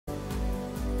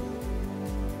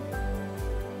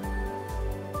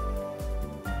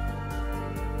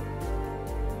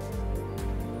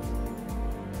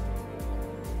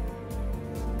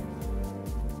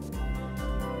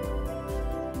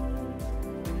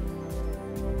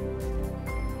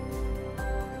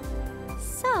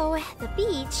the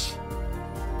beach...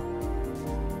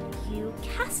 You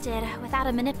cast it without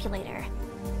a manipulator.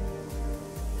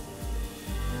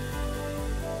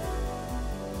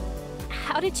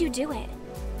 How did you do it?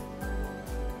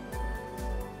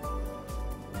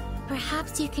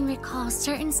 Perhaps you can recall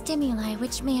certain stimuli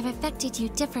which may have affected you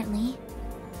differently.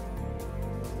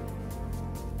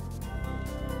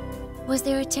 Was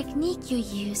there a technique you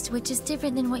used which is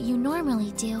different than what you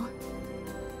normally do?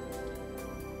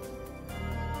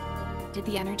 Did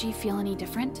the energy feel any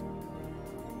different?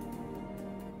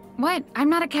 What? I'm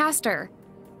not a caster.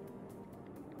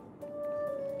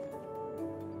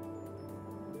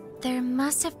 There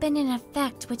must have been an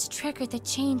effect which triggered the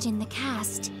change in the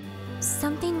cast.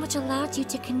 Something which allowed you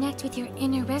to connect with your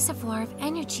inner reservoir of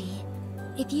energy.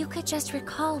 If you could just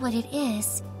recall what it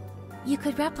is, you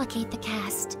could replicate the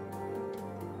cast.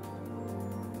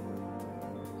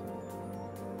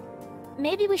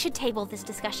 Maybe we should table this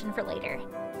discussion for later.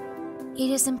 It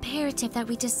is imperative that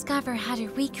we discover how to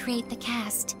recreate the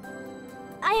cast.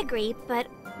 I agree, but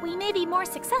we may be more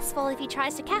successful if he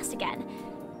tries to cast again.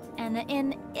 And the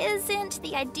inn isn't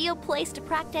the ideal place to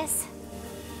practice.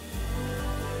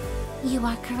 You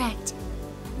are correct.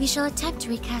 We shall attempt to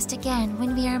recast again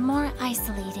when we are more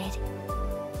isolated.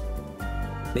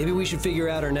 Maybe we should figure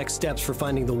out our next steps for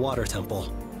finding the water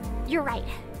temple. You're right.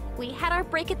 We had our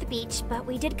break at the beach, but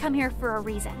we did come here for a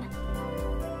reason.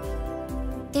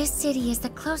 This city is the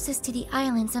closest to the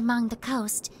islands among the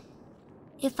coast.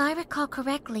 If I recall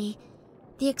correctly,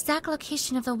 the exact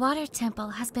location of the water temple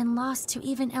has been lost to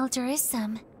even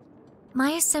Elderism.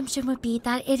 My assumption would be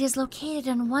that it is located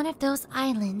on one of those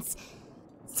islands,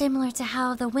 similar to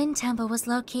how the wind temple was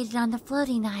located on the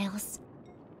floating isles.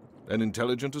 An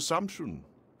intelligent assumption,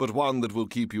 but one that will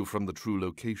keep you from the true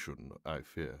location, I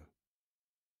fear.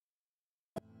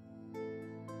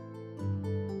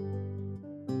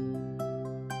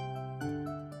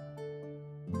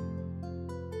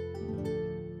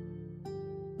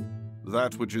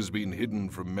 That which has been hidden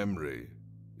from memory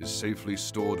is safely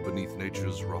stored beneath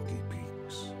nature's rocky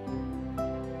peaks.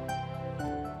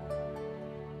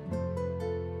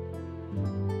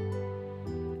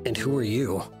 And who are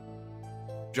you?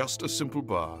 Just a simple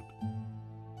bard.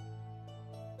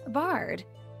 A bard?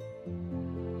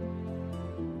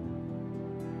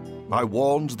 I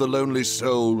warned the lonely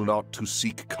soul not to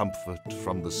seek comfort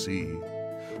from the sea,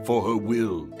 for her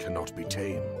will cannot be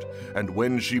tamed, and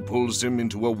when she pulls him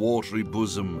into a watery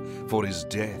bosom, for his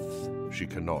death she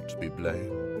cannot be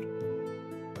blamed.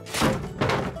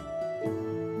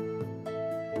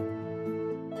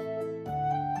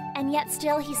 And yet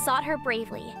still he sought her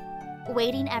bravely,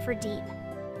 wading ever deep.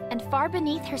 And far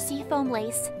beneath her seafoam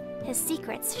lace, his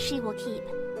secrets she will keep.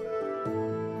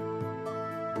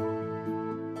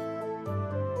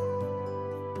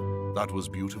 That was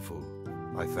beautiful.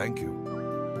 I thank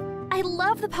you. I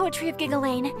love the poetry of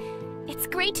Gigolaine. It's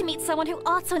great to meet someone who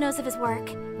also knows of his work.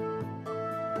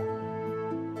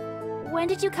 When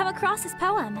did you come across his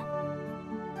poem?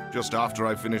 Just after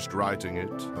I finished writing it,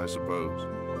 I suppose.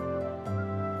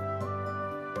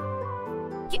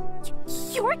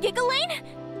 You're Gigolaine?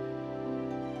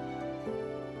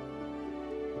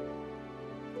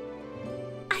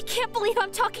 I can't believe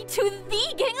I'm talking to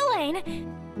the Gigolaine!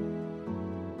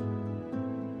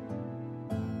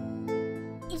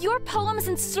 Your poems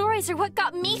and stories are what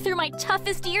got me through my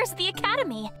toughest years at the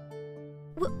Academy.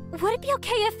 Would it be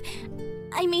okay if...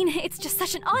 I mean, it's just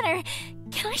such an honor.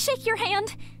 Can I shake your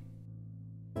hand?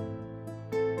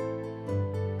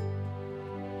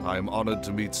 I am honored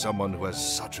to meet someone who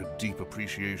has such a deep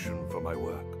appreciation for my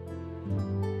work.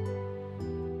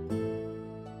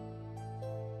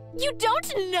 You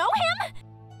don't know him?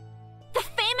 The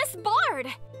famous bard!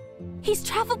 He's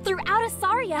traveled throughout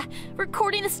Asaria,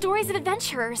 recording the stories of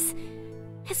adventurers.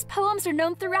 His poems are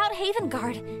known throughout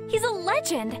Havengard. He's a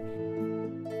legend.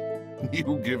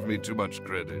 You give me too much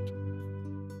credit.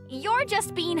 You're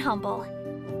just being humble.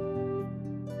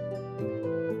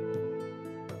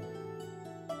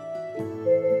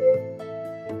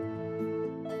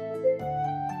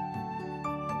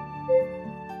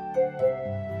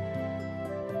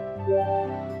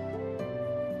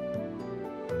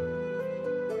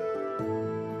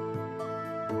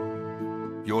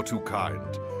 You're too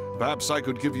kind. Perhaps I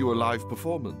could give you a live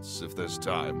performance, if there's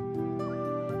time.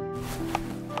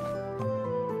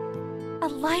 A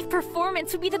live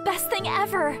performance would be the best thing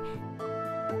ever.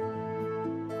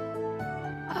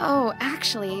 Oh,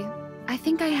 actually, I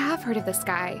think I have heard of this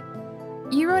guy.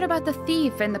 You wrote about the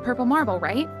thief and the purple marble,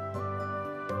 right?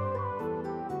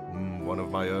 One of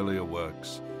my earlier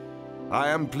works. I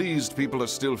am pleased people are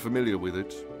still familiar with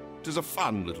it. 'Tis a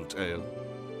fun little tale.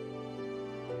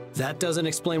 That doesn't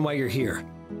explain why you're here,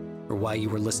 or why you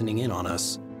were listening in on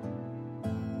us.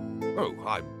 Oh,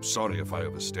 I'm sorry if I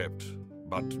overstepped,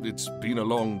 but it's been a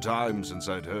long time since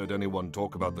I'd heard anyone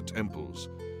talk about the temples.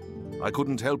 I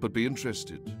couldn't help but be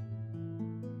interested.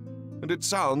 And it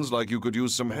sounds like you could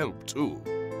use some help, too.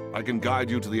 I can guide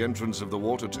you to the entrance of the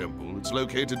water temple. It's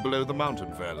located below the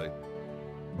mountain valley.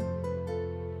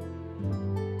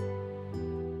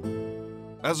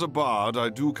 As a bard, I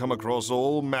do come across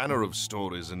all manner of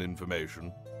stories and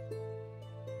information.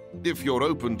 If you're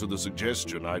open to the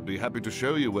suggestion, I'd be happy to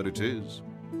show you where it is.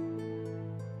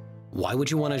 Why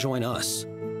would you want to join us?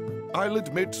 I'll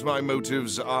admit my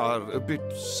motives are a bit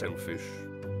selfish.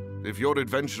 If you're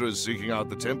adventurers seeking out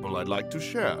the temple, I'd like to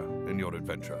share in your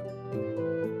adventure.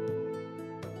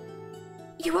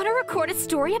 You want to record a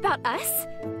story about us?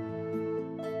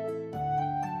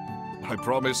 I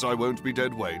promise I won't be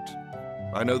dead weight.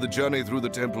 I know the journey through the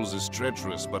temples is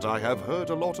treacherous, but I have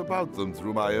heard a lot about them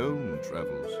through my own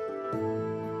travels.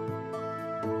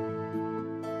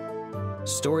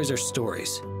 Stories are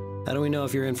stories. How do we know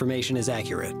if your information is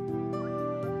accurate?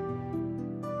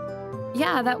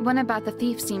 Yeah, that one about the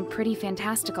thief seemed pretty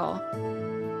fantastical.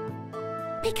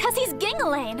 Because he's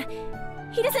Gingaline!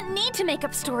 He doesn't need to make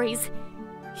up stories.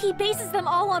 He bases them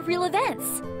all on real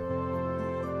events.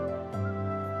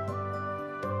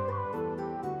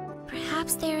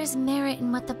 Perhaps there is merit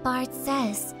in what the bard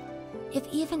says. If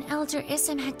even Elder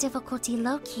Ism had difficulty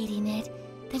locating it,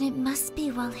 then it must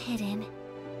be well hidden.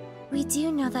 We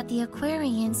do know that the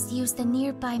Aquarians use the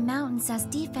nearby mountains as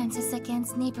defenses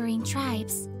against neighboring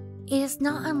tribes. It is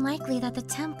not unlikely that the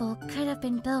temple could have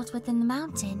been built within the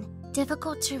mountain.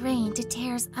 Difficult terrain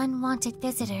deters unwanted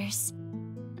visitors.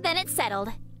 Then it's settled.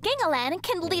 Gingaline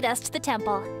can lead us to the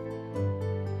temple.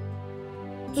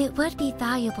 It would be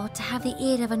valuable to have the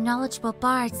aid of a knowledgeable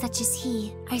bard such as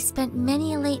he. I spent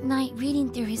many a late night reading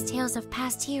through his tales of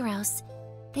past heroes.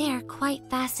 They are quite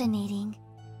fascinating.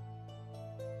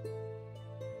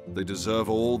 They deserve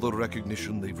all the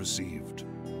recognition they've received.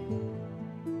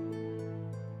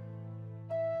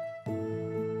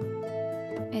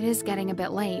 It is getting a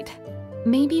bit late.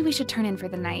 Maybe we should turn in for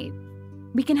the night.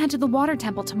 We can head to the water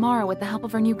temple tomorrow with the help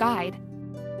of our new guide.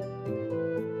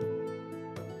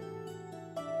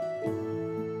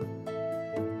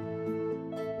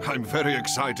 I'm very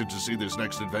excited to see this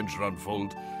next adventure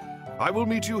unfold. I will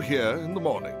meet you here in the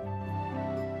morning.